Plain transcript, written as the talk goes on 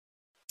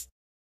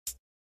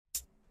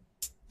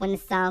When the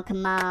song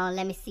come on,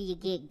 let me see you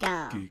get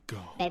gone.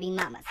 Baby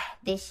mamas,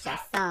 this your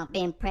song.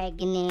 Been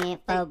pregnant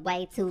for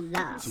way too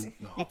long.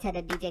 Now tell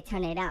the DJ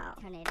turn it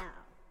on.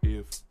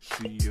 If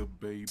she a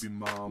baby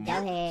mama, Go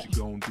ahead. she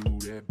gon' do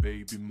that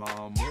baby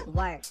mama.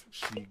 Work.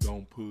 She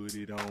gon' put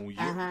it on you.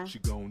 Uh-huh. She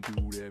gon'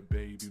 do that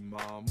baby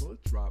mama.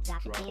 Drop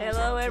Drop it. it.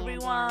 Hello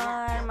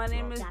everyone, my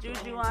name is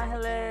Juju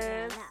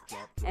Angeles,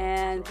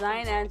 and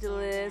Zion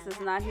Angeles is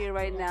not here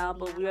right now,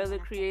 but we are the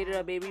creator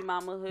of Baby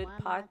Mamahood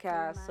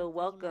Podcast, so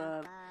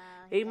welcome.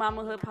 Baby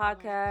Mamahood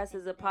Podcast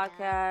is a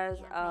podcast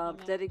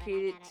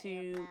dedicated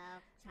to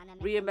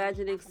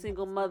reimagining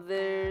single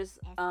mothers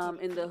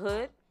in the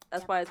hood.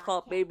 That's why it's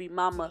called Baby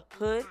Mama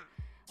Hood.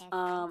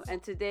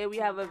 And today we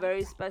have a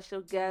very special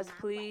guest.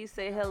 Please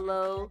say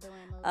hello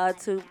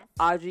to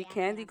Audrey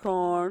Candy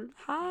Corn.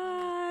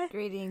 Hi.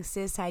 Greetings,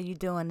 sis. How you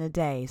doing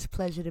today? It's a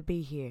pleasure to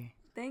be here.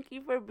 Thank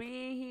you for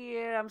being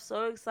here. I'm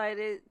so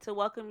excited to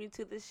welcome you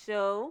to the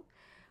show.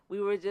 We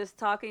were just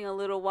talking a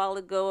little while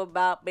ago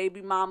about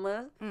baby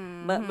mama.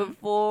 But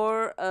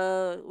before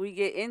we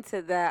get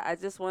into that, I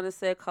just want to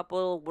say a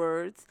couple of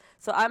words.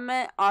 So I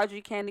met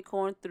Audrey Candy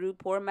Corn through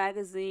Poor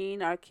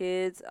Magazine. Our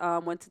kids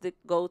went to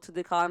go to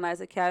the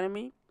Colonized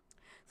Academy.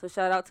 So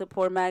shout out to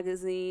Poor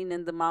Magazine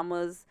and the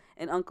mamas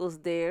and uncles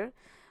there.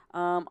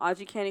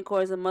 Audrey Candy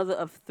Corn is a mother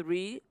of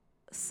 3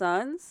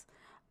 sons.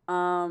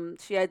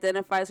 She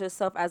identifies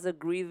herself as a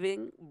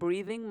breathing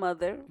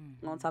mother. I'm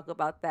going to talk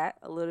about that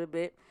a little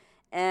bit.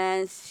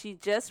 And she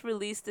just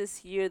released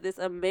this year this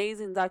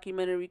amazing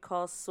documentary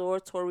called Soar,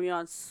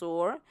 Torian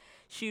Soar.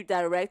 She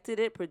directed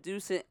it,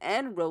 produced it,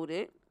 and wrote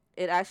it.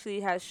 It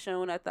actually has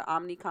shown at the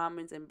Omni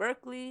Commons in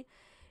Berkeley.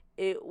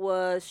 It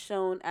was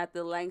shown at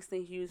the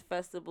Langston Hughes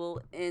Festival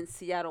in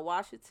Seattle,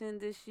 Washington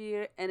this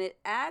year. And it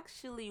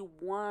actually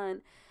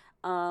won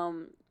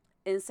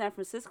in San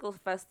Francisco's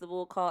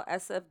festival called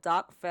SF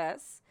Doc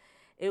Fest.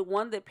 It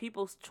won the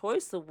People's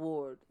Choice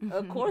Award.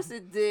 Of course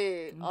it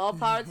did. All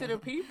power to the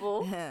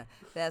people.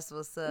 That's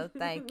what's up.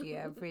 Thank you. I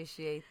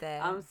appreciate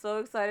that. I'm so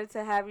excited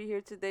to have you here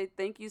today.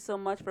 Thank you so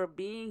much for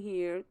being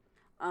here.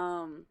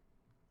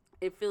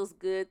 It feels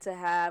good to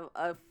have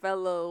a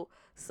fellow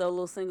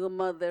solo single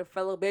mother,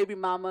 fellow baby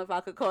mama, if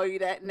I could call you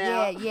that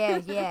now.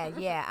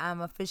 Yeah.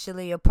 I'm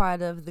officially a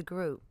part of the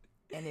group.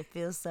 And it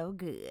feels so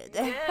good.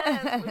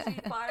 Yes, when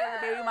she's part of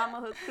the Baby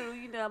Mamahood crew,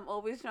 you know, I'm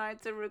always trying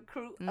to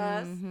recruit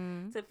us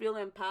to feel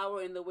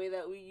empowered in the way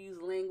that we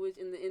use language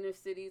in the inner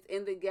cities,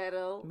 in the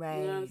ghetto. Right.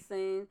 You know what I'm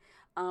saying?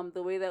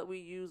 The way that we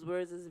use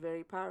words is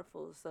very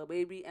powerful. So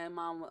baby and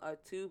mama are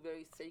 2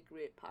 very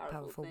sacred,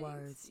 powerful things.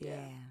 Words,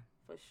 yeah.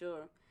 For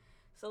sure.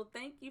 So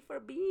thank you for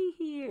being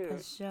here.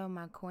 For sure,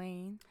 my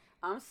queen.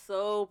 I'm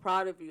so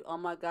proud of you. Oh,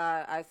 my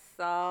God. I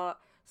saw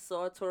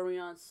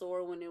Torian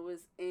Soar when it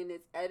was in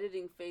its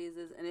editing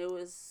phases, and it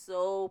was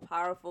so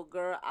powerful,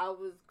 girl. I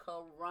was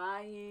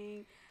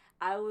crying.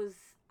 I was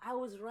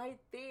right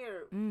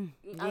there.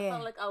 I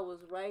felt like I was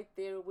right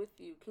there with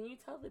you. Can you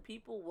tell the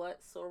people what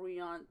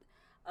Torian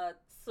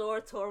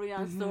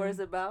Soar is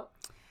about?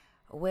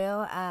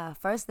 Well,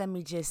 first let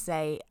me just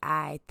say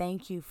I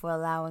thank you for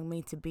allowing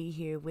me to be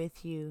here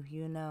with you.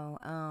 You know,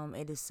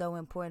 it is so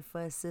important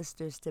for us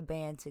sisters to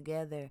band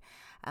together.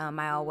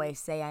 I always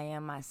say I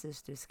am my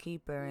sister's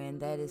keeper,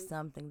 and that is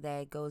something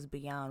that goes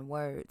beyond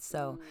words.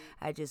 So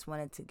I just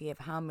wanted to give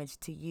homage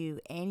to you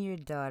and your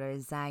daughter,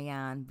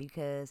 Zion,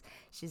 because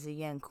she's a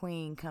young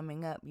queen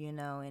coming up, you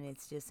know, and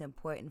it's just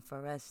important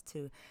for us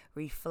to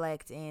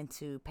reflect and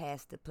to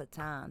pass the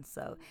baton.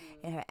 So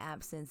in her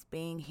absence,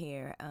 being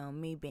here,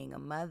 me being a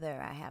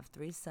mother, I have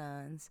 3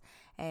 sons,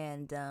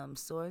 and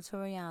Soar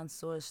Torian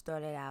Soar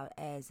started out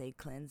as a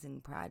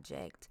cleansing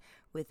project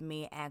with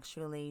me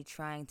actually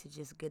trying to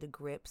just get a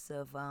grips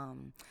of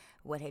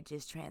what had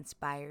just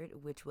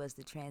transpired, which was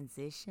the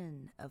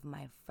transition of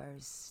my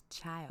first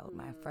child,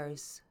 my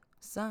first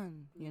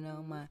son, you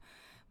know,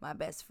 my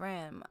best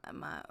friend,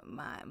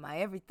 my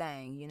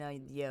everything, you know,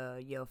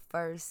 your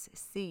first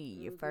seed,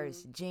 your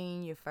first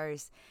gene, your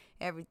first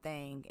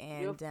everything,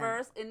 and your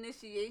first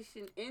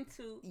initiation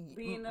into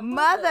being a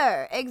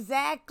mother.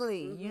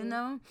 Exactly, you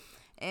know.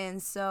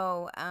 And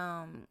so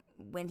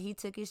when he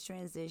took his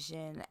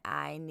transition,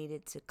 I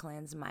needed to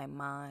cleanse my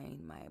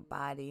mind, my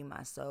body,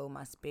 my soul,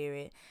 my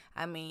spirit.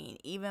 I mean,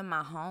 even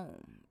my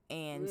home.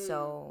 And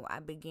so I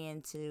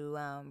began to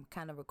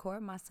kind of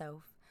record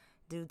myself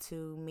due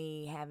to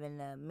me having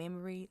a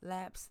memory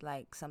lapse.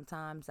 Like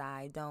sometimes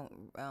I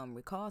don't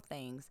recall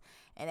things,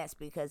 and that's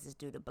because it's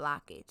due to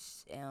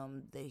blockage.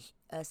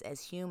 Us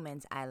as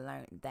humans, I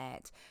learned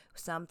that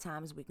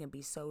sometimes we can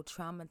be so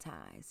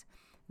traumatized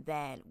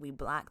that we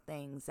block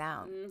things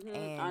out.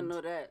 And I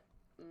know that.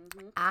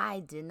 I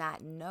did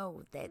not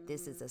know that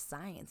this is a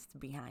science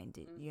behind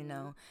it, you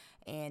know.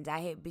 And I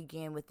had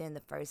began within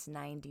the first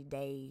 90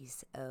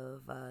 days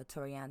of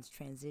Torian's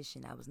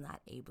transition. I was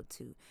not able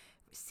to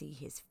see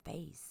his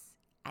face.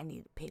 I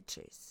needed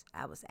pictures.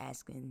 I was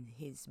asking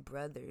his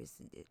brothers,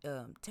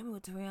 tell me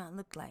what Torian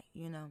looked like,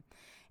 you know.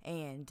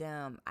 And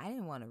I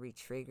didn't want to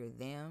re-trigger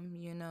them,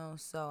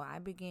 so I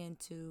began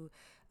to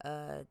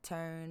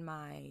turn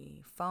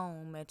my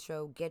phone,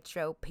 Metro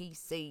Getro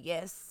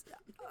PCS,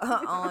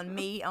 on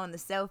me, on the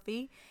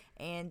selfie,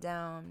 and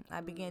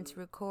I began to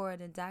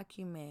record and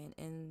document,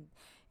 and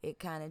it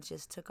kind of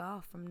just took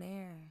off from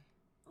there.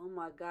 Oh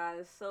my God,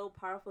 it's so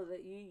powerful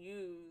that you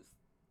use,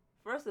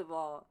 first of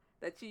all,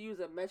 that you use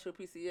a Metro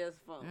PCS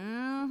phone.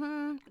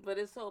 Mm-hmm. But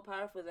it's so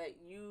powerful that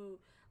you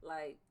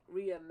like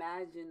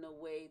reimagine a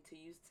way to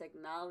use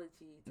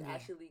technology to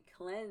actually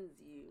cleanse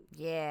you.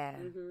 Yeah.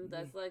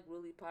 That's like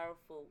really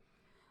powerful.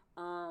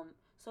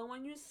 So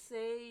when you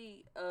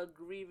say a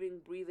grieving,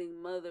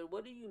 breathing mother,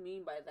 what do you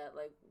mean by that?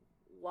 Like,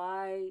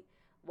 why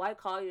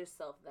call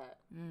yourself that?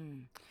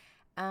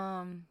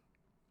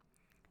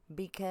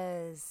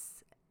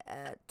 Because,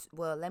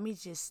 well, let me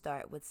just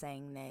start with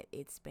saying that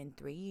it's been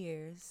 3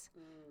 years,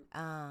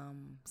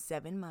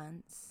 7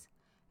 months,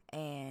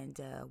 and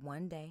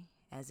 1 day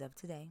as of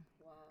today.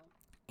 Wow.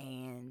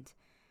 And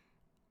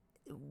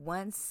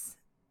once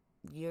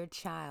your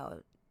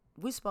child,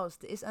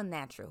 it's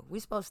unnatural.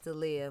 We're supposed to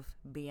live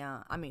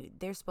beyond,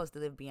 they're supposed to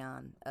live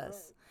beyond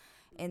us.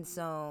 Right. And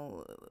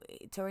so,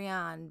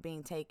 Torian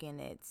being taken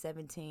at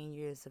 17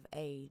 years of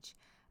age,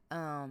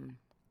 I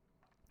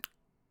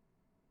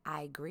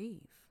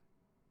grieve.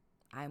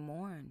 I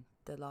mourn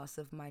the loss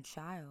of my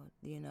child,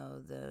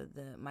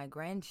 my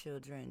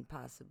grandchildren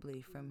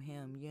possibly from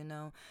him,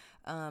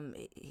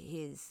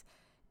 his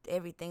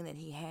everything that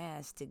he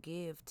has to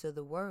give to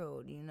the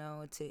world,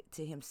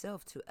 to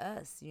himself, to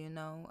us,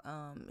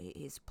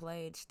 his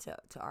pledge to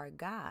our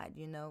God,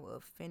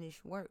 of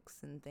finished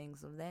works and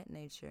things of that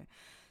nature.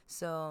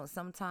 So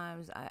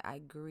sometimes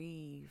I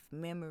grieve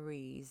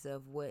memories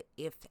of what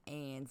ifs,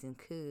 ands, and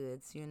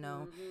coulds,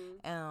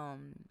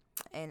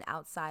 and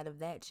outside of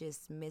that,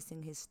 just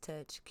missing his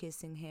touch,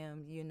 kissing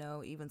him,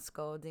 even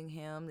scolding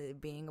him,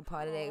 being a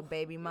part of that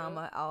baby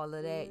mama, all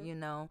of that,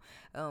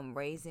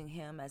 raising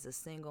him as a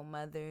single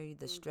mother,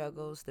 the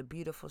struggles, the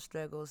beautiful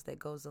struggles that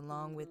goes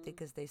along with it,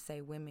 because they say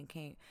women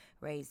can't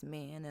raise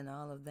men and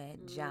all of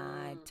that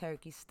jive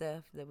turkey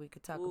stuff that we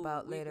could talk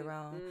about later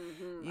on.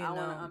 I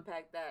want to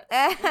unpack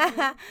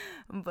that.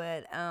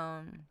 But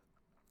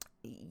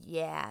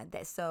yeah,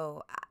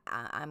 so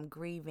I'm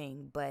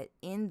grieving, but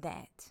in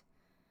that,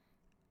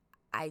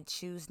 I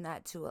choose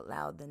not to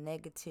allow the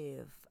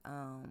negative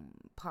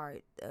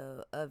part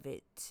of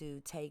it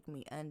to take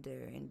me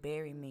under and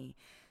bury me.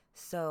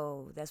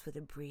 So that's where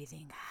the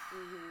breathing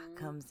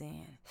comes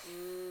in.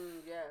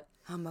 Yeah.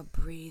 I'm a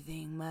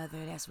breathing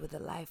mother. That's where the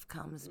life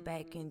comes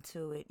back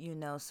into it,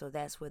 So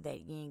that's where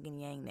that yin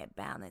and yang, that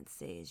balance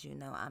is,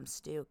 I'm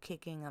still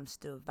kicking. I'm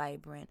still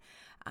vibrant.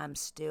 I'm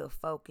still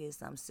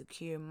focused. I'm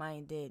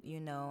secure-minded.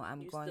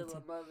 I'm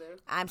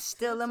I'm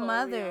still a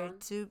mother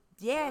to.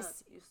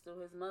 Yes. Yeah, you're still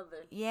his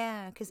mother.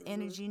 Yeah, because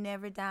energy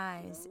never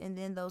dies. And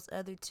then those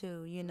other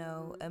two,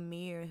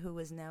 Amir, who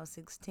is now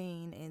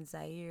 16, and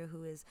Zaire,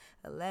 who is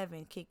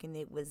 11, kicking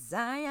it with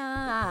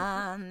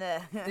Zion.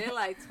 They're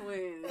like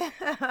twins.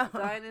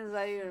 Zion and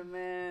Zaire,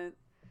 man.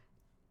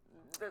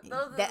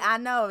 I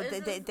know.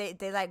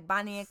 They like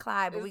Bonnie and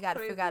Clyde, but we got to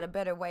figure out a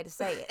better way to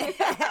say it.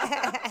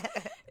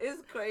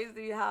 It's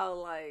crazy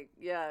how, they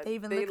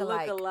even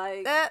look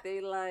alike.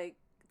 They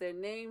their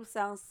names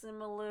sound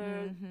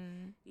similar.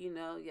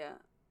 Yeah.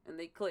 And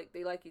they click.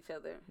 They like each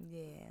other.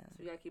 Yeah. So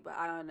we got to keep an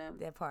eye on them.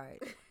 That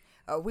part.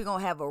 We're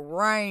going to have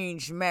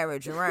arranged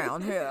marriage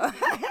around here.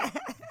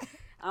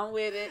 I'm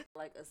with it.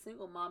 Like a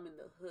single mom in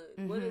the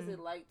hood. What is it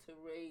like to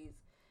raise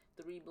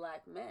 3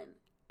 black men?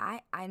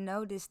 I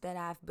noticed that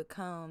I've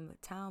become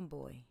a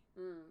tomboy.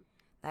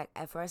 Like,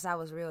 at first I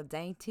was real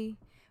dainty.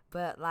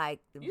 But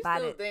you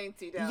still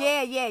dainty though.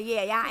 Yeah.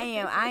 I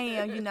am.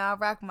 I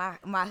rock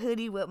my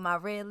hoodie with my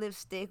red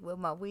lipstick, with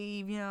my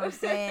weave. You know what I'm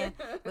saying?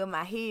 With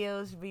my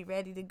heels, be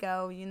ready to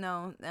go.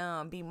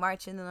 Be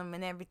marching in them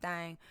and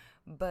everything.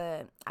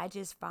 But I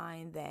just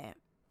find that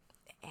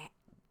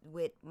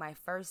with my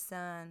first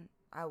son,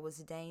 I was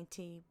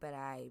dainty, but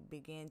I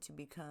began to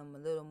become a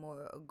little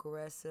more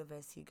aggressive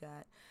as he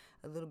got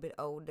a little bit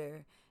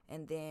older.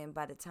 And then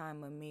by the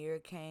time Amir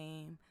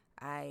came,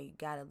 I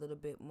got a little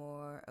bit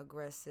more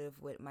aggressive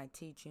with my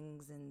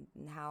teachings and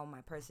how my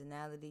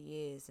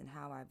personality is and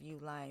how I view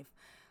life.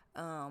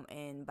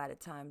 And by the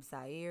time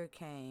Zaire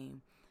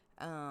came,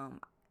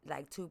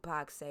 like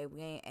Tupac said, we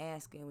ain't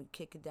asking, we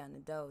kicking down the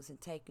doors and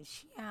taking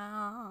shit,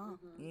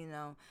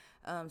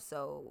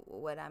 So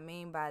what I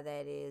mean by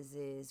that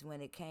is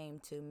when it came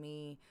to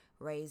me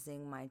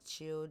raising my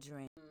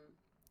children,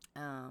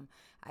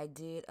 I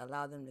did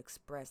allow them to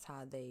express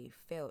how they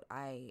felt.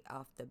 I,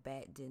 off the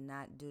bat, did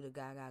not do the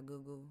gaga goo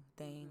goo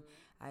thing.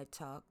 I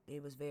talked.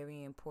 It was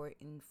very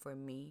important for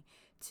me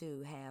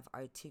to have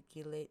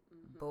articulate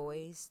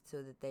boys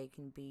so that they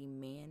can be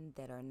men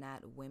that are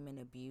not women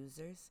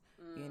abusers.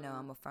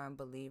 I'm a firm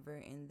believer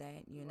in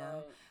that,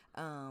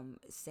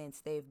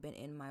 Since they've been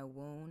in my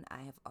womb,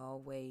 I have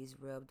always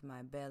rubbed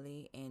my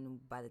belly,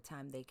 and by the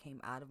time they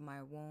came out of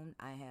my womb,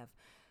 I have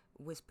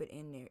whispered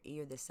in their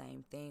ear the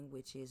same thing,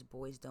 which is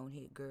boys don't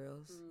hit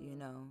girls,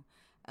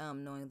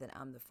 knowing that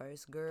I'm the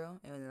first girl.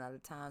 And a lot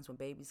of times when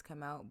babies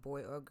come out,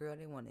 boy or girl,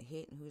 they want to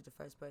hit. And who's the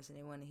first person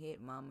they want to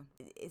hit? Mama.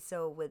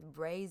 So with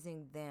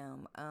raising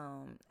them,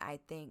 I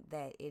think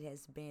that it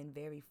has been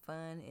very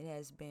fun. It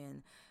has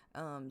been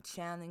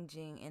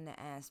challenging in the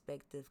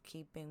aspect of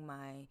keeping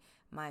my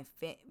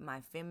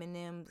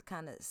feminine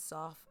kind of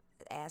soft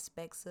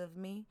aspects of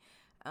me,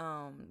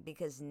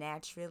 because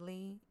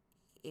naturally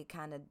it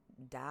kind of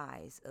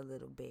dies a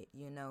little bit,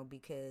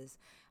 because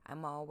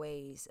I'm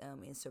always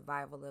in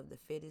survival of the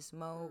fittest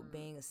mode,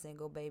 being a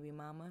single baby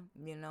mama,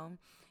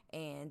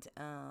 and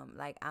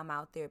like I'm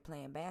out there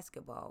playing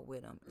basketball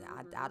with them.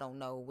 I don't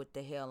know what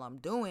the hell I'm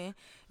doing,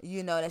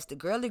 that's the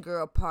girly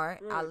girl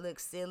part. I look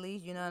silly,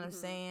 you know what I'm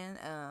saying?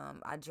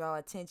 I draw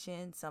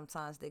attention.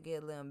 Sometimes they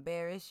get a little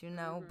embarrassed,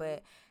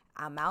 but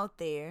I'm out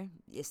there.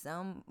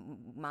 Some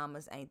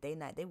mamas they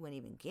wouldn't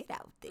even get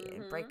out there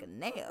and break a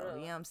nail. You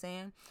know what I'm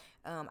saying?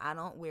 I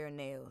don't wear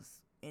nails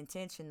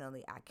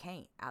intentionally. I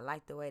can't. I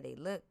like the way they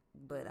look,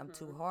 but I'm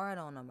too hard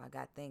on them. I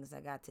got things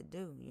I got to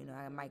do.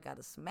 I might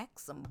gotta smack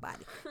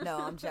somebody. No,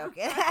 I'm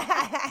joking.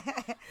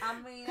 I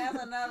mean,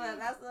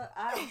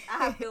 I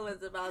have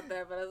feelings about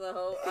that, but that's a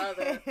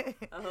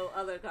whole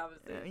other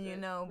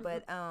conversation.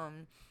 But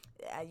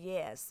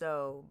yeah.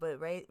 So, but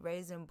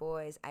raising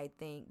boys, I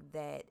think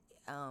that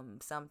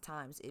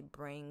sometimes it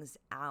brings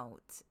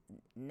out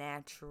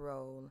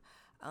natural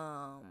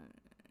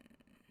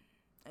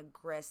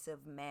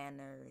aggressive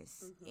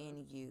manners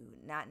in you,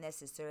 not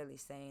necessarily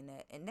saying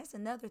that. And that's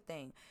another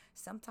thing.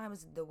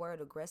 Sometimes the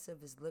word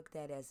aggressive is looked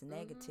at as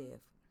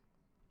negative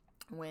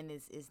when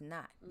it's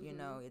not.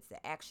 It's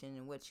the action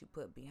and what you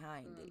put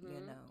behind it,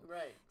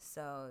 Right.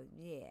 So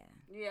yeah,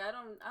 I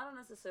don't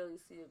necessarily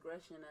see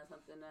aggression as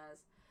something as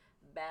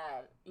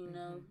bad,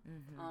 but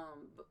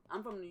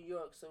I'm from New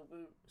York, so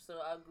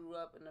I grew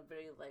up in a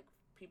very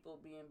people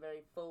being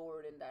very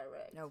forward and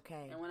direct.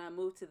 Okay. And when I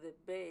moved to the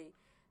Bay,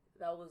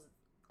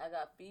 I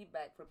got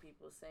feedback from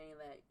people saying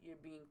that you're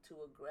being too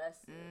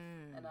aggressive,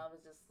 and I was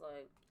just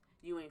like,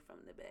 you ain't from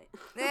the Bay.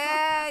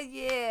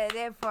 yeah,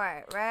 that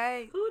part,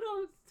 right? Who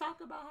don't talk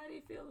about how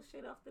they feel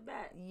straight off the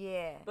bat?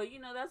 Yeah. But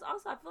that's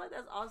also, I feel like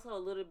that's also a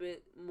little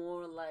bit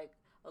more like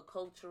a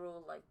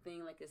cultural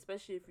thing,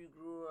 especially if you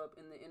grew up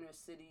in the inner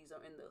cities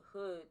or in the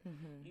hood,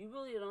 you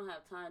really don't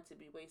have time to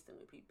be wasting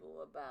with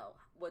people about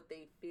what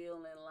they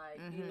feel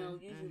and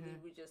usually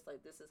we just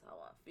this is how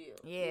I feel.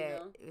 Yeah,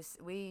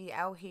 we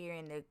out here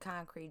in the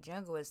concrete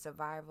jungle is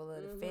survival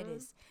of the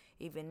fittest.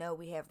 Even though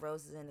we have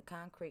roses in the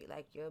concrete,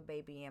 like your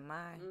baby and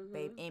my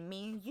baby, and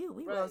me and you,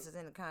 we roses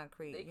in the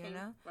concrete. They came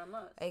from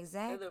us.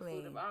 Exactly. They're the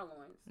fruit of our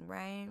loins.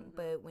 Right,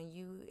 but when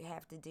you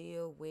have to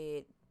deal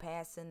with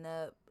passing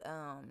up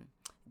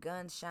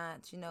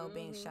gunshots,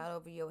 being shot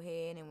over your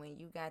head, and when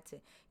you got to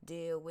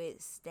deal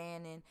with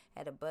standing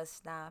at a bus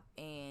stop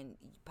and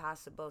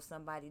possible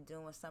somebody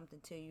doing something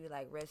to you,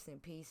 like rest in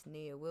peace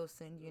Nia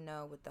Wilson,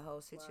 with the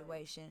whole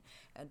situation.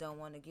 Right. I don't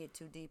want to get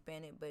too deep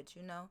in it, but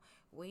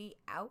we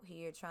out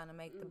here trying to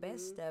make the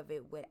best of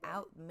it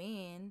without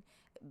men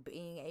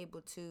being able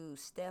to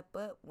step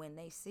up when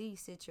they see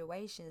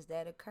situations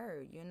that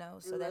occur,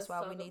 so that's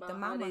why we need the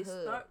mamahood. How they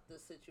start the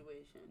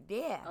situation.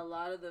 Yeah. A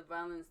lot of the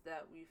violence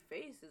that we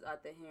face is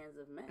at the hands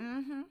of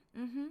men.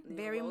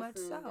 Very much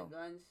so. The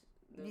guns,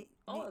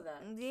 all of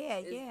that. Yeah,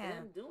 it's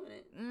them doing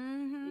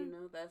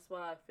it. That's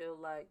why I feel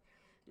like,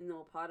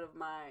 part of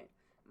my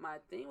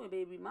thing with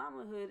baby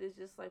mamahood is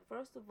just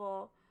first of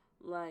all,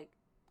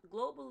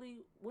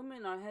 globally,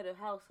 women are head of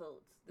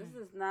households. This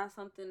is not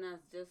something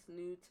that's just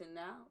new to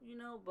now,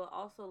 but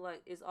also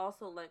it's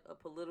also a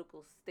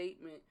political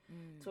statement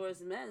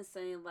towards men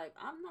saying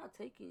I'm not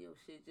taking your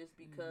shit just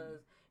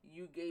because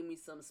you gave me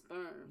some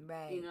sperm.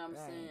 Right. You know what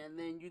I'm saying? And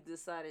then you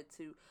decided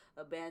to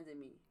abandon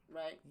me,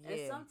 right? Yeah.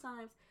 And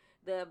sometimes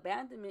the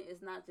abandonment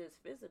is not just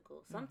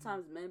physical.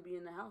 Sometimes men be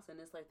in the house and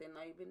it's they're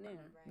not even there.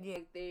 Right. Yeah.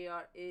 They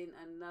are in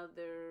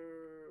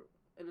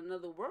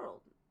another world.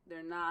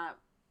 They're not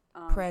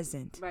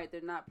present. Right,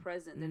 they're not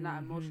present. They're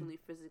not emotionally,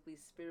 physically,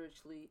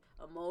 spiritually,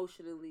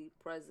 emotionally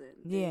present.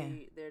 Yeah.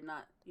 They're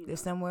not, they're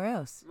somewhere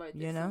else. Right,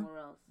 they're somewhere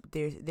else.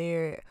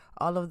 They're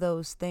all of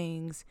those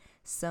things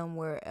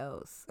somewhere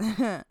else.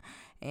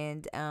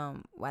 And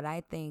what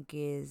I think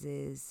is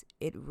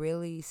it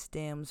really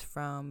stems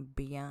from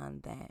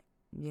beyond that.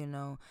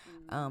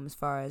 As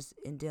far as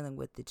in dealing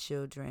with the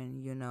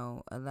children,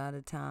 a lot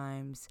of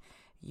times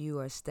you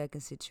are stuck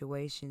in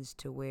situations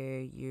to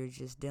where you're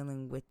just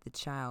dealing with the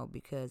child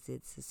because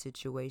it's a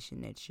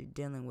situation that you're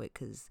dealing with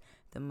because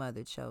the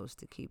mother chose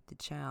to keep the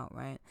child,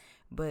 right?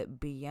 But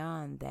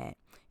beyond that,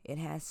 it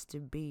has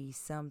to be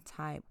some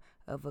type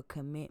of a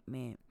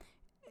commitment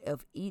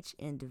of each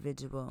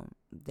individual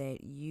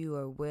that you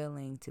are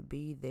willing to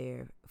be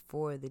there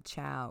for the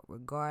child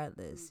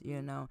regardless,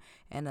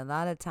 and a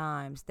lot of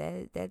times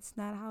that's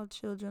not how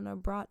children are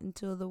brought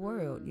into the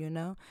world.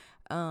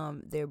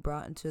 They're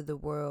brought into the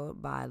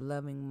world by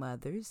loving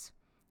mothers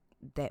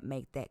that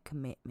make that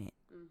commitment,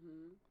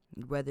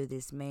 whether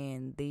this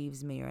man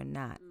leaves me or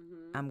not.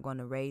 I'm going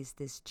to raise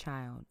this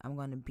child. I'm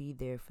going to be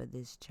there for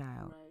this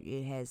child. Right.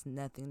 It has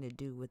nothing to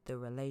do with the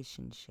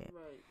relationship.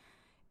 Right.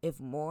 If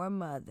more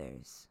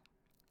mothers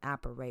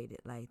operated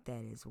like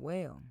that as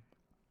well,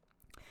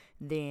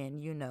 then,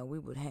 we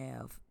would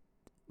have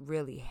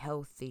really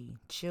healthy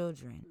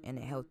children and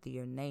a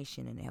healthier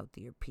nation and a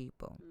healthier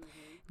people.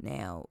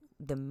 Now,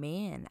 the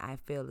men, I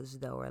feel as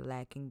though, are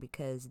lacking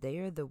because they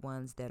are the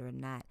ones that are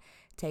not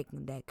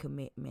taking that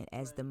commitment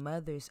as the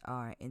mothers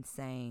are and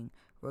saying,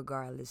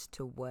 regardless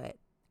to what,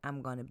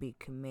 I'm going to be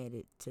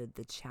committed to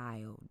the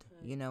child.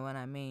 You know what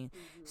I mean?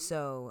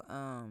 So,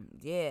 I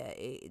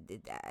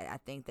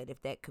think that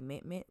if that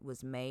commitment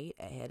was made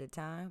ahead of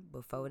time,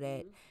 before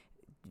that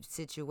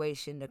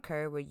situation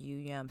occurred where you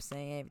know what I'm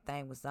saying,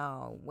 everything was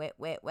all wet,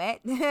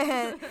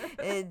 and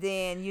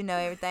then,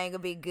 everything will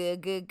be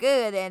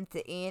good, and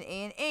to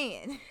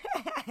end.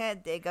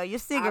 There go your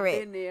cigarette.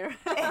 I've been there.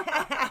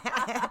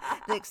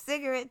 Look,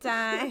 cigarette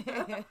time.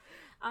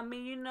 I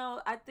mean,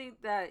 I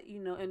think that,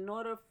 in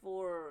order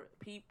for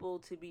people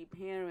to be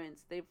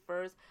parents,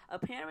 a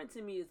parent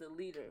to me is a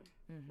leader,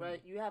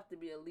 right? You have to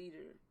be a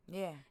leader.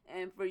 Yeah.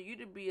 And for you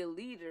to be a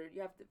leader,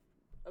 you have to,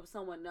 of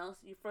someone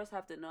else, you first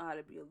have to know how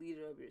to be a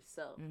leader of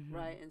yourself,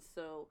 right? And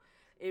so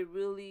it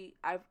really,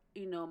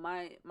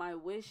 my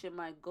wish and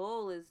my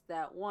goal is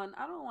that, one,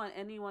 I don't want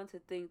anyone to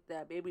think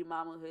that baby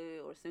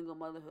mamahood or single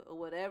motherhood or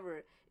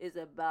whatever is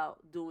about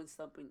doing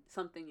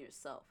something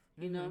yourself.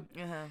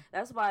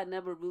 That's why I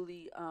never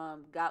really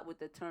got with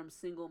the term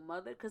single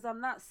mother, because I'm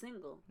not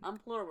single. I'm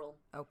plural.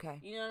 Okay.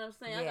 You know what I'm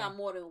saying? Yeah. I got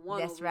more than one.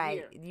 That's over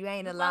right. Here. You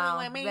ain't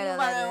alone.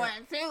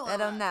 Let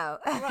them know.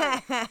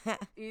 Right.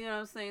 You know what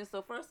I'm saying?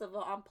 So first of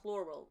all, I'm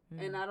plural,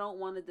 and I don't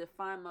want to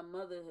define my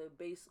motherhood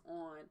based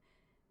on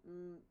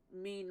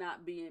me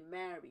not being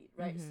married,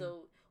 right?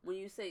 So when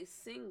you say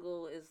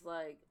single, it's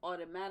like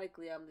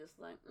automatically I'm just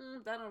like,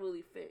 that don't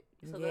really fit.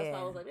 So that's why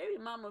I was like, baby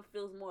mama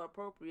feels more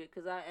appropriate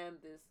because I am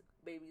this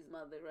baby's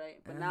mother, right?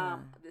 But now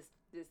I'm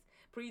this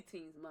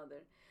preteen's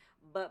mother.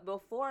 But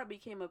before I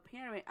became a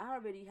parent, I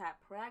already had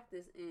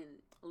practice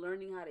in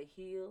learning how to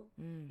heal,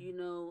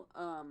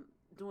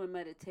 doing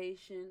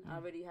meditation. I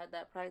already had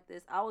that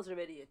practice. I was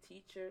already a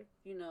teacher.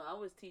 I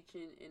was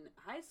teaching in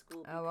high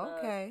school.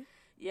 Because,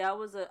 yeah, I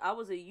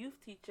was a youth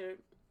teacher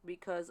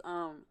because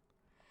I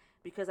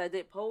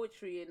did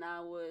poetry, and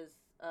I was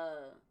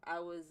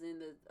in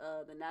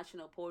the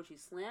National Poetry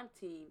Slam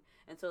team,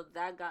 and so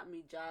that got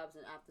me jobs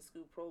in after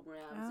school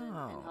programs and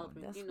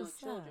helping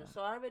children.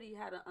 So I already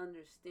had an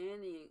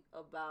understanding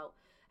about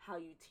how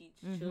you teach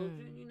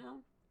children,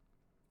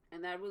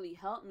 and that really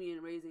helped me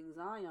in raising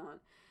Zion.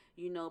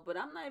 But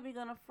I'm not even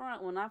gonna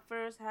front. When I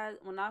first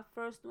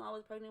knew I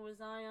was pregnant with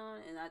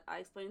Zion, and I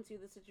explained to you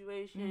the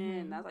situation,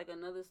 and that's like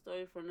another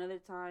story for another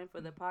time for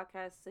the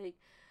podcast's sake.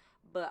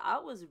 But I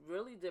was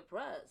really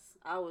depressed.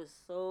 I was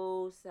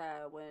so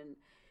sad when,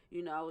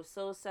 I was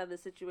so sad. The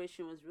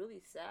situation was really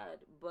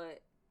sad,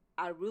 but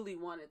I really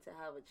wanted to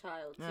have a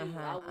child too.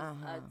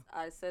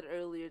 I said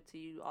earlier to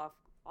you off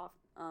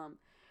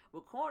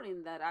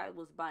recording that I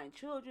was buying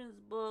children's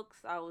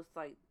books. I was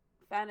like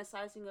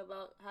fantasizing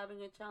about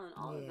having a child and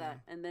all of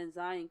that. And then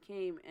Zion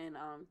came and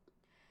I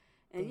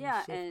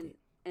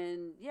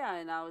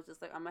was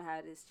just like, I'm gonna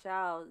have this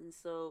child. And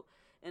so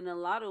in a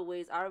lot of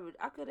ways, I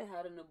could have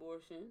had an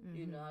abortion.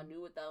 I knew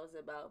what that was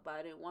about, but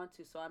I didn't want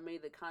to. So I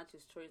made the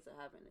conscious choice of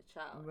having a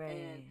child. Right.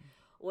 And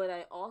what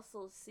I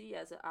also see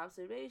as an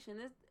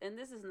observation is, and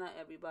this is not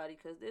everybody,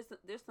 because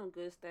there's some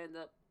good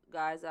stand-up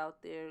guys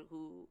out there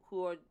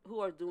who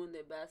are doing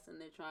their best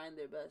and they're trying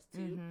their best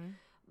too.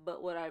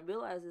 But what I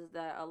realize is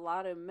that a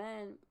lot of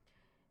men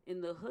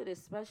in the hood,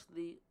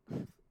 especially,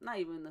 not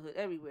even in the hood,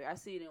 everywhere, I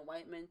see it in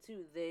white men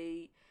too,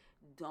 they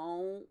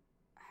don't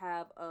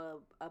have a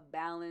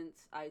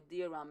balanced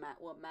idea around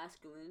what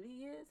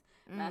masculinity is.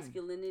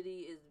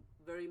 Masculinity is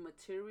very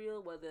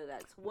material, whether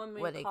that's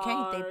women, well, they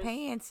can't. Their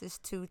pants is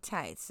too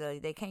tight, so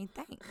they can't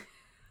think.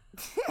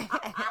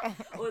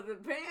 Well, the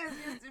pants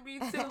used to be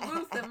too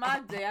loose in my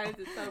day. I used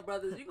to tell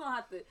brothers, you're gonna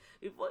have to,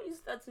 before you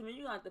start to me,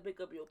 you're gonna have to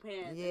pick up your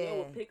pants. Yeah. And they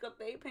would pick up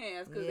their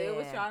pants because they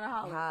was trying to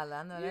holler.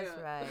 I know that's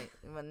right.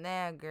 But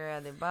now, girl,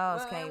 the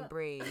balls can't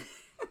breathe.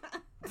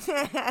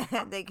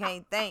 They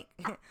can't think.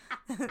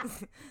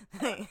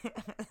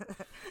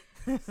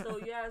 So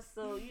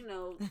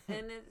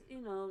and it's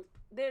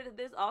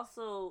there's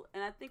also,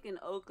 and I think in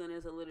Oakland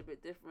is a little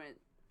bit different.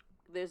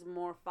 There's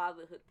more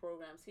fatherhood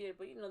programs here,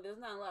 but there's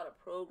not a lot of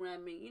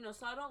programming.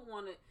 So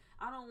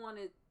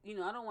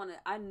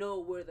I know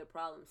where the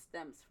problem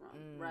stems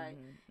from, right?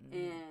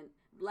 And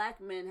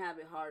black men have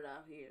it hard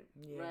out here,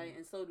 right?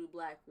 And so do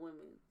black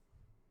women.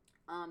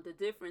 The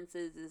difference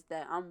is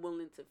that I'm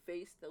willing to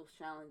face those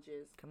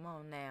challenges. Come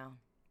on now.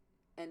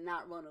 And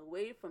not run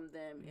away from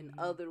them in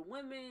other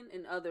women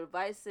and other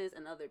vices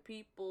and other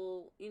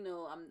people,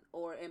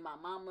 or in my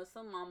mama.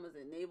 Some mamas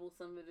enable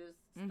some of this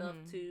stuff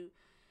too.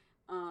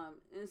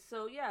 And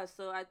so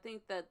I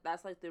think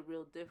that's like the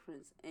real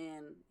difference.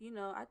 And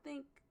I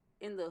think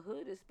in the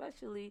hood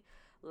especially,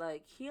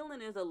 like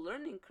healing is a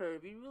learning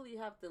curve. You really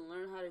have to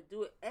learn how to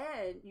do it,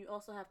 and you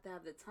also have to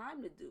have the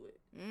time to do it.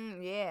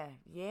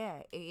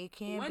 Yeah. It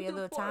can When be a do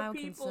little poor time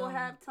people consuming.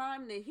 have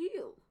time to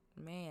heal?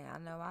 Man, I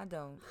know I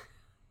don't.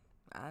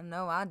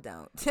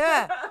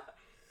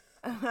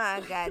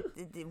 I got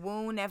the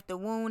wound after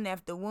wound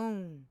after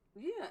wound.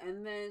 Yeah,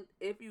 and then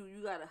if you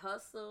gotta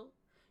hustle,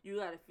 you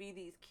gotta feed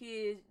these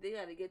kids. They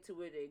gotta get to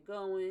where they're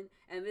going,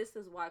 and this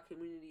is why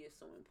community is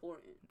so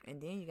important. And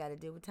then you got to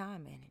deal with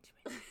time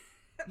management.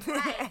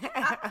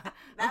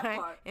 That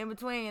part. In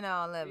between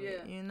all of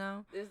it, Yeah. you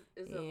know? There's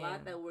a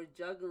lot that we're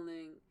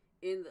juggling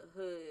in the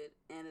hood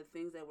and the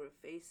things that we're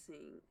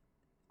facing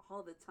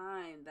all the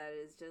time that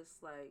is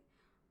just like,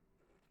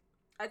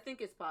 I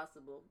think it's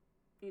possible.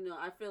 You know,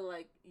 I feel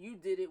like you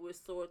did it with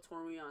Soar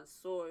Torian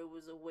Soar. It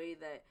was a way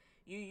that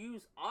you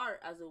use art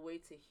as a way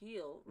to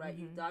heal, right?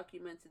 You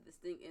documented this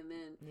thing, and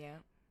then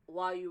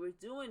while you were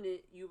doing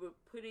it, you were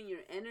putting your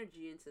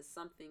energy into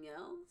something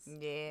else.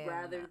 Yeah.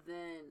 Rather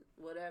than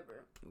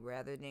whatever.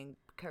 Rather than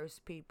curse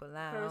people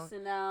out.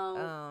 Cursing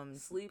out,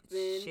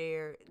 sleeping.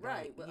 Share.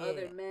 Right, with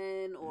other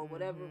men or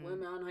whatever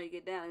women. I don't know how you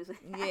get down.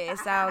 Yeah,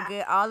 it's all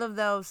good. All of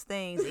those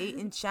things.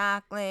 Eating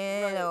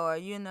chocolate or,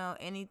 you know,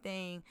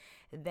 anything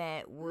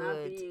that would.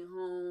 Not being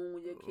home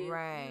with your kids.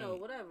 Right. You know,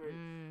 whatever.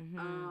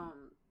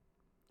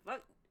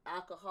 Fuck,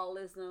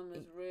 alcoholism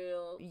is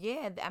real.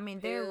 Yeah, I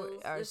mean, Pills,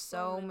 there are there's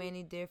so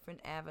many different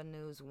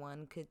avenues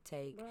one could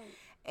take. Right.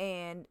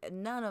 And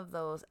none of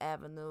those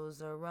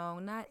avenues are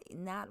wrong.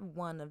 Not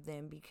one of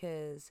them,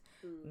 because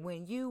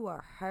when you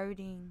are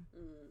hurting,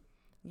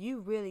 you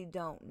really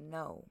don't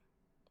know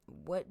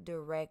what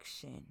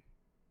direction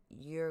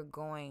you're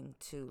going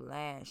to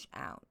lash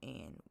out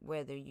in,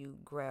 whether you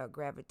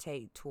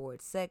gravitate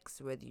towards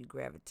sex, whether you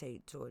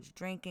gravitate towards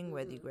drinking,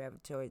 whether you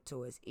gravitate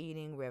towards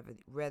eating,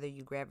 whether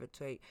you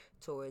gravitate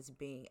towards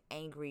being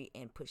angry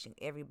and pushing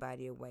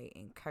everybody away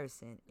and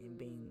cursing and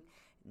being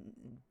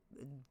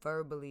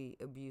verbally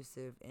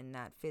abusive and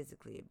not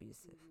physically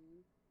abusive.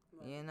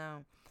 Right. You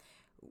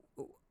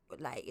know,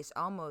 like, it's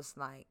almost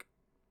like,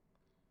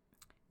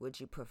 would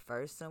you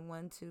prefer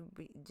someone to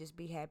just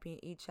be happy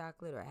and eat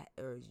chocolate,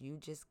 or you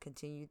just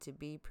continue to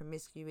be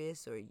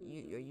promiscuous, or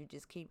you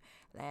just keep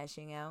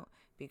lashing out?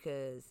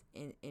 Because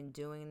in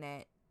doing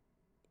that,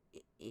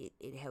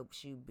 it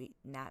helps you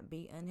not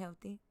be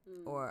unhealthy,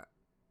 or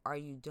are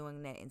you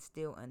doing that and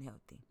still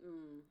unhealthy?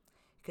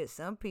 Because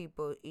some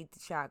people eat the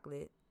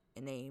chocolate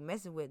and they ain't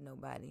messing with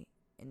nobody,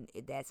 and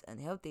that's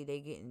unhealthy. They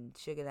getting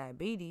sugar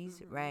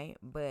diabetes, right?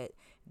 But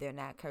they're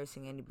not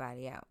cursing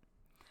anybody out.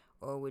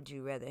 Or would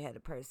you rather have a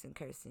person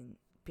cursing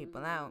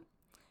people out?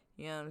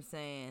 You know what I'm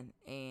saying?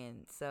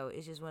 And so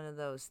it's just one of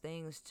those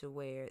things to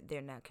where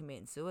they're not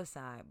committing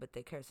suicide, but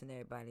they're cursing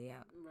everybody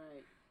out.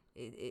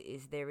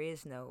 Right. There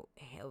is no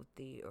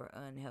healthy or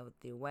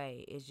unhealthy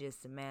way. It's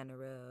just a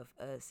matter of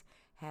us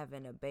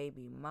having a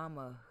baby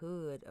mama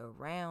hood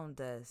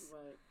around us,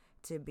 Right.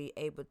 to be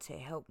able to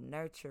help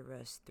nurture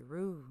us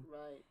through.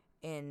 Right.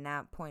 And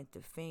not point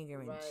the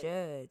finger and Right.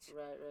 judge.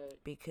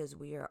 Right. Because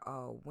we are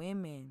all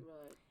women.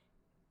 Right.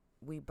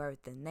 We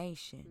birthed a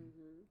nation.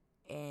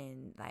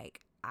 And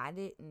like, I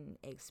didn't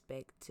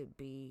expect to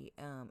be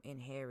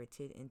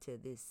inherited into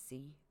this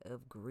sea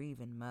of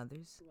grieving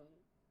mothers. Right.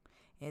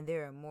 And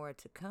there are more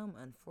to come,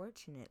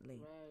 unfortunately.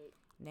 Right.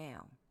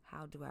 Now,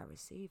 how do I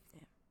receive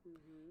them?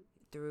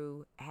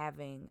 Through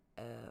having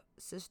a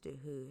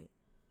sisterhood,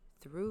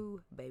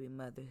 through baby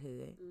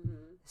motherhood,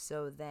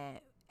 so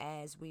that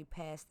as we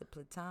pass the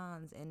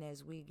platons and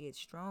as we get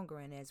stronger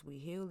and as we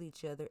heal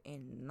each other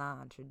in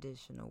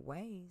non-traditional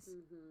ways,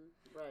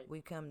 Right.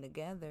 we come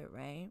together,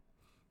 right?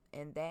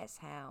 And that's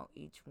how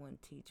each one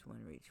teach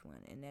one, reach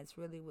one. And that's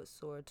really what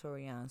Soar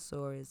Torian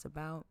Soar is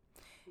about.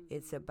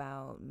 It's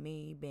about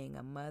me being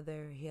a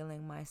mother,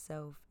 healing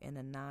myself in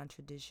a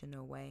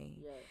non-traditional way.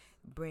 Yes.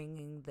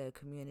 Bringing the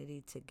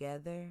community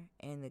together,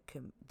 and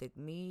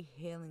me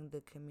healing the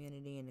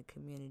community and the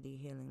community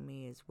healing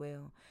me as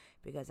well,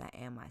 because I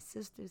am my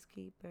sister's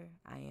keeper.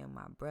 I am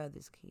my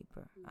brother's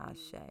keeper.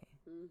 Ashe.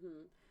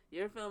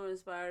 Your film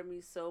inspired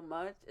me so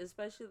much,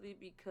 especially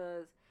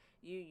because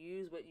you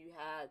used what you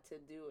had to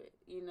do it.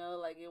 You know,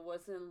 like, it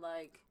wasn't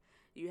like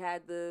you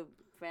had the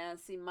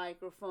fancy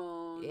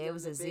microphones. Yeah, it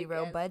was a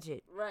zero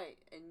budget. Right.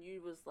 And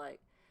you was like,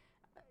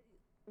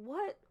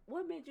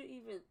 what made you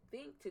even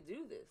think to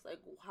do this? Like,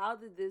 how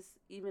did this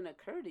even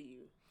occur to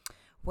you?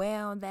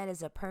 Well, that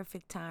is a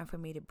perfect time for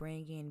me to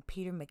bring in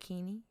Peter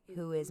McKinney,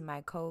 who is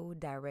my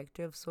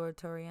co-director of Soar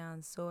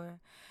Torian Soar.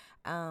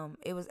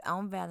 It was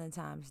on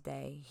Valentine's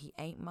Day. He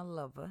ain't my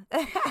lover.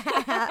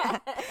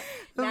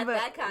 Not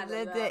that kind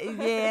of love.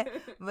 Yeah,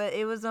 but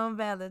it was on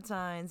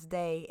Valentine's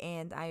Day,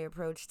 and I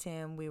approached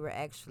him. We were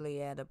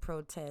actually at a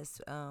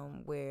protest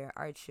where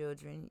our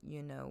children,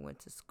 went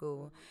to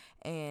school.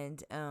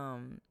 And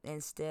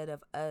instead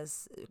of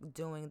us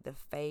doing the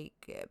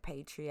fake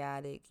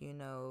patriotic,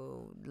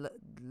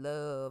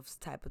 loves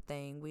type of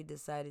thing, we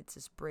decided to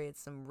spread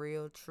some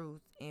real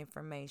truth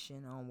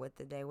information on what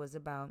the day was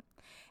about.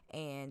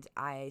 And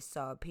I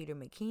saw Peter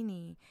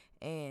McKinney,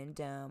 and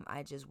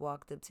I just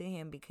walked up to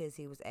him because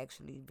he was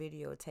actually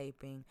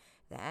videotaping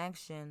the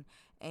action.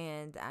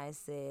 And I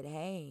said,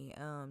 hey,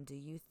 do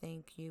you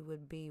think you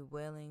would be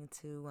willing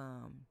to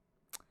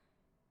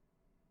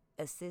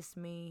assist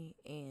me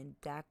in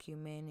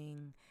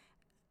documenting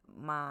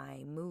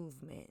my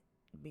movement?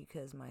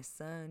 Because my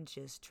son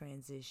just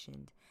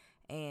transitioned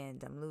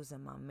and I'm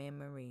losing my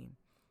memory.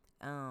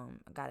 I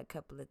got a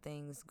couple of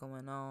things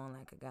going on,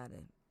 like I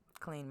gotta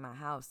clean my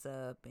house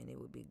up, and it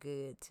would be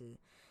good to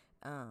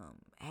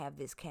have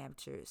this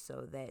captured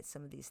so that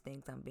some of these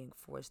things I'm being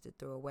forced to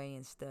throw away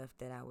and stuff,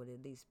 that I would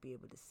at least be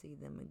able to see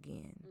them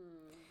again.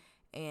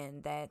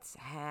 And that's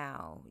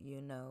how,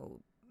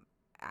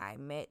 I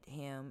met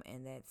him,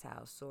 and that's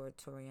how Sora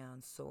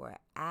Torian Sora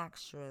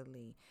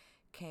actually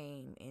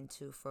came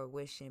into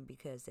fruition,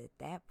 because at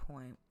that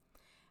point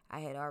I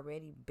had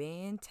already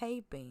been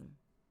taping,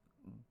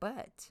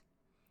 but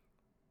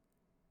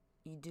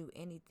you do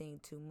anything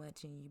too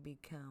much and you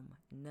become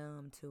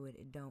numb to it.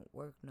 It don't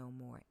work no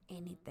more.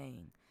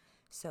 Anything.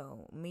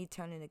 So me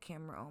turning the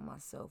camera on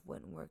myself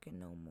wasn't working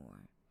no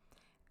more.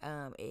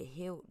 It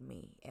healed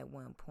me at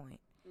one point.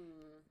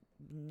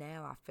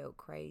 Now I felt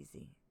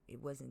crazy.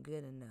 It wasn't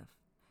good enough.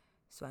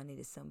 So I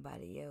needed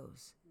somebody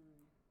else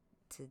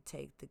to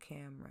take the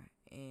camera,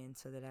 and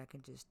so that I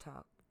can just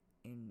talk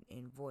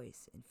in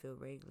voice and feel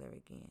regular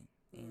again.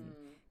 And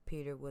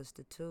Peter was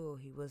the tool.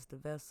 He was the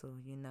vessel,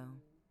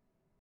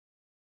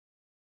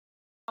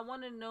 I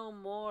want to know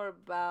more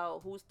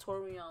about who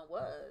Torian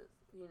was.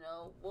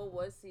 What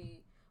was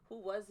he? Who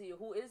was he?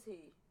 Who is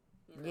he?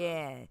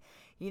 Yeah.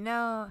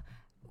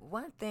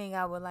 One thing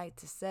I would like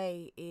to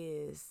say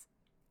is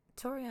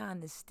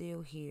Torian is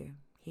still here.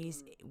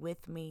 He's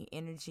with me.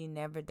 Energy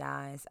never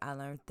dies. I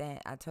learned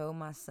that. I told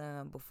my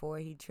son before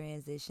he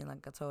transitioned,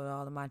 like I told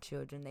all of my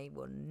children, they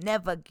will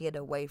never get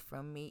away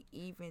from me.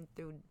 Even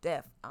through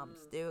death, I'm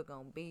still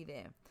going to be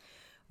there.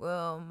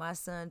 Well, my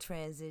son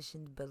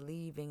transitioned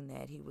believing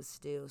that he was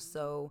still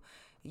so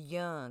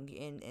young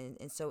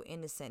and so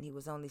innocent. He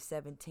was only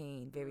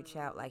 17, very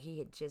childlike. He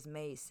had just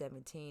made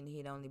 17.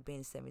 He'd only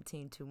been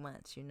 17 2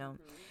 months,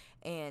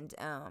 And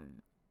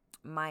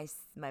my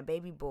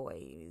baby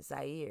boy,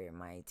 Zaire,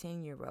 my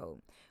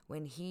 10-year-old,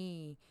 when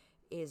he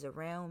is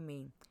around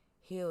me,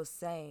 he'll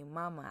say,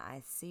 Mama,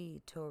 I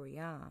see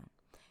Torian.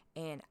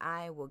 And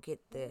I will get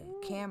the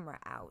camera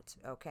out,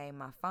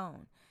 my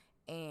phone.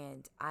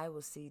 And I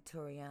will see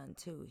Torian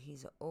too.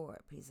 He's an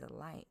orb. He's a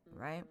light,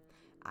 right?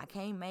 I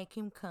can't make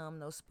him come,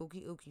 no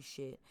spooky ooky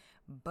shit.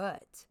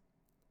 But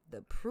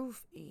the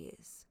proof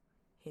is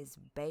his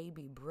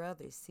baby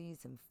brother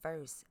sees him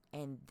first,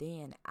 and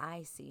then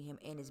I see him,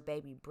 and his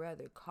baby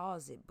brother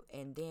calls it.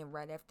 And then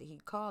right after he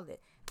called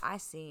it, I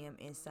see him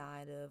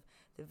inside of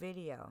the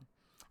video.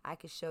 I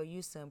could show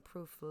you some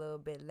proof a little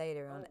bit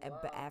later on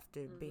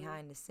after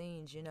behind the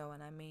scenes, you know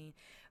what I mean?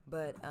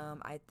 But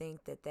I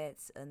think that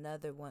that's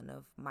another one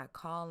of my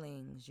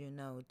callings,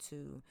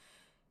 to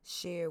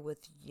share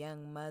with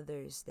young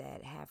mothers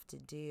that have to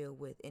deal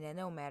with, and it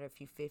don't matter if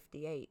you're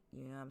 58,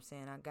 you know what I'm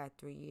saying? I got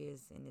 3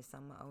 years in this.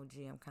 I'm an OG.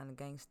 I'm kind of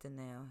gangster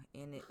now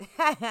in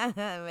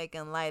it,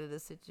 making light of the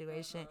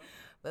situation.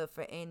 But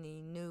for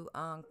any new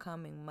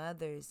oncoming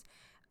mothers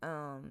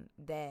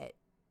that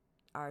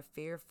are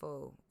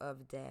fearful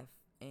of death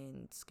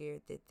and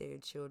scared that their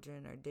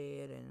children are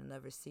dead and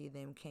never see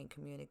them, can't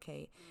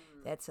communicate,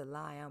 that's a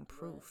lie. I'm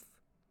proof.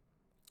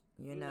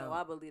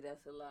 I believe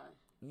that's a lie.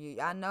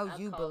 I know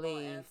you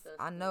believe.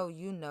 I know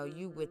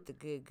you with the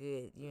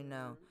good,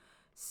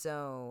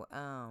 So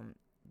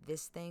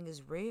this thing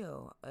is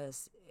real.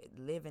 Us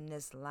living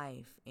this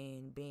life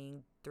and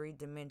being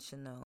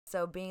 3-dimensional.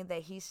 So being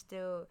that he's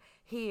still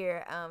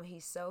here,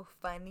 he's so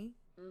funny.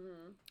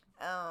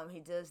 He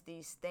does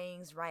these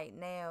things right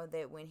now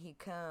that when he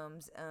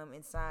comes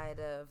inside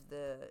of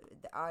the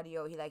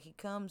audio, he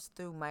comes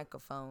through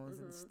microphones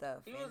and stuff.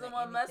 He was the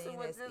one messing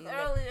with this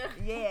earlier.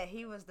 Yeah,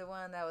 he was the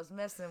one that was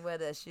messing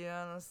with us, you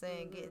know what I'm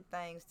saying, getting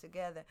things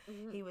together.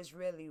 He was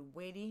really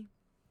witty.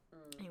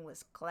 He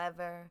was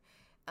clever.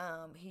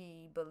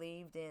 He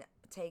believed in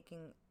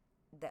taking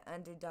the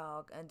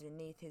underdog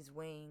underneath his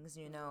wings,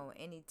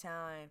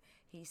 anytime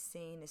he's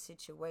seen a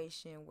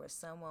situation where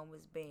someone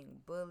was being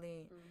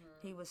bullied,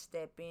 he would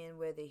step in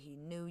whether he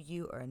knew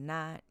you or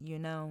not,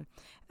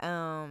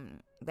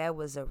 that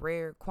was a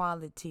rare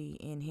quality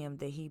in him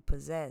that he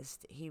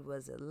possessed. He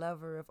was a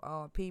lover of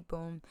all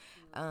people.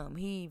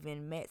 He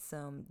even met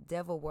some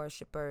devil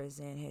worshippers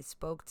and had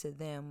spoke to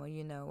them,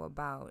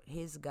 about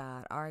his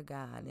God, our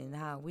God, and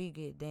how we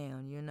get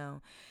down,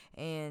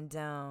 and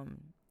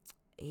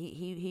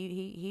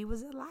he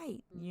was a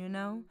light,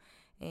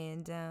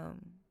 and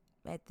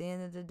at the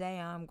end of the day,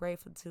 I'm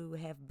grateful to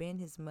have been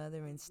his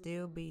mother and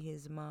still be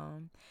his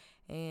mom.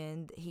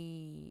 And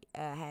he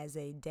has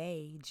a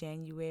day,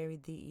 January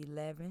the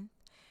 11th.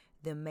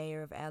 The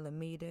mayor of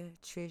Alameda,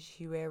 Trish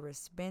Herrera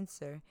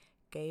Spencer,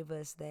 gave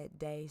us that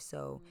day,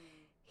 so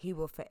he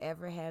will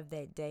forever have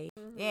that day.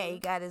 Yeah, he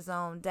got his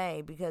own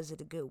day because of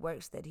the good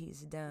works that he's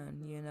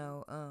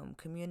done,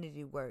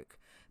 community work,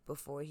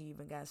 before he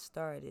even got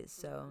started.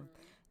 So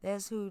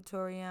that's who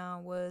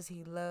Torian was.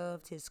 He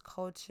loved his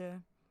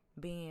culture,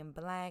 being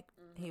black.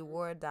 He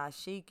wore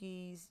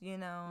dashikis, you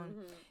know.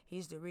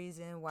 He's the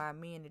reason why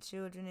me and the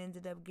children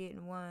ended up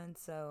getting one.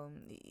 So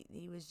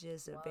he was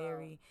just a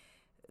very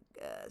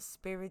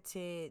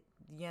spirited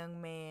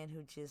young man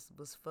who just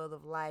was full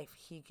of life.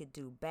 He could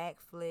do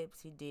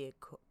backflips. He did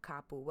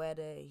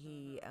capoeira.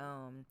 He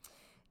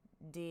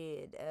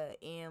did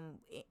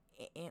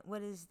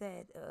what is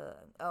that?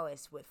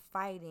 It's with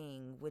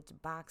fighting, with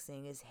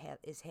boxing. It's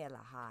hella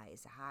high.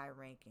 It's a high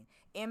ranking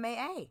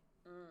MAA.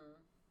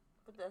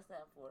 What does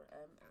that for?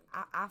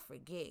 I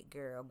forget,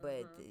 girl,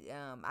 but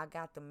I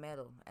got the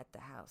medal at the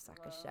house. I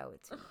can show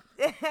it to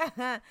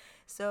you.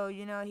 So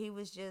he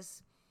was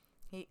just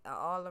an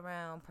all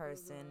around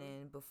person,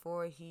 and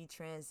before he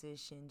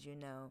transitioned,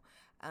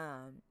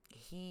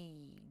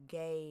 he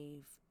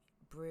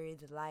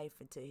breathed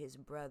life into his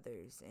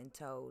brothers and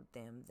told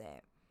them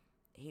that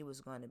he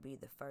was going to be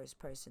the first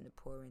person to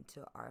pour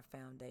into our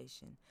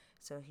foundation.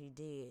 So he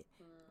did.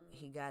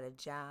 He got a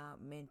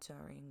job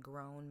mentoring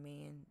grown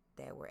men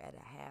that were at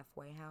a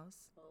halfway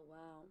house. Oh,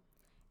 wow.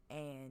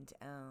 And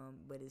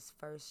with his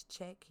first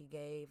check, he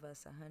gave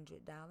us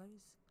 $100.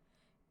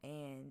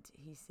 And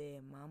he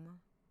said,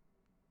 Mama,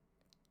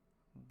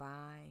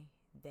 buy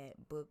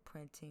that book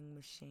printing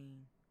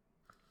machine.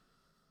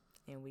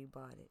 And we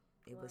bought it.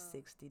 It was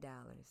 $60.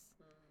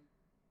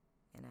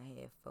 And I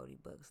had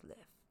 $40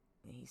 left.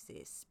 And he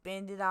said,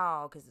 spend it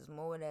all, because there's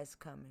more that's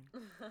coming.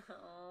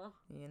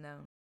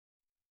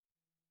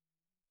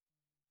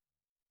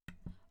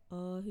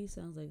 Oh, he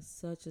sounds like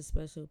such a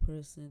special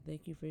person.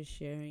 Thank you for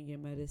sharing your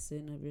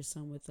medicine of your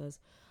son with us,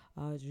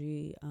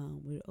 Audrey.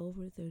 We're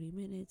over 30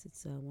 minutes.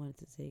 I wanted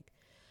to take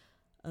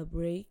a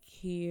break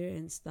here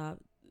and stop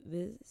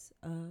this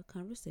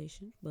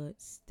conversation,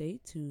 but stay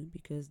tuned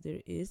because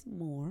there is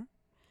more.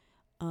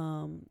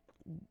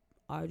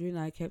 Audrey and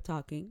I kept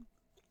talking,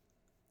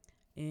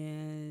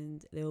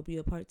 and there will be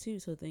a part 2.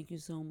 So thank you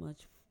so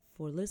much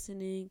for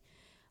listening.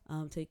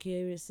 Take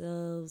care of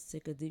yourselves.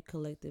 Take a deep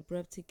collective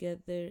breath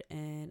together,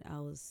 and I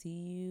will see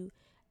you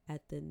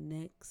at the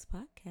next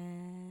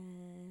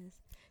podcast.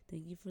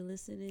 Thank you for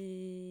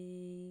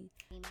listening.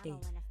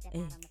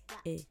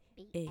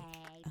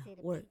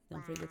 Work.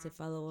 Don't forget to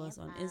follow us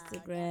on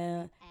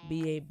Instagram,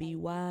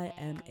 BABYMAMAHOOD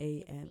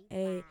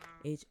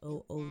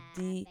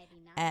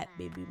at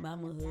Baby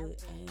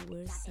Mamahood, and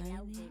we're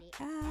signing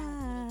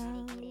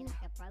out.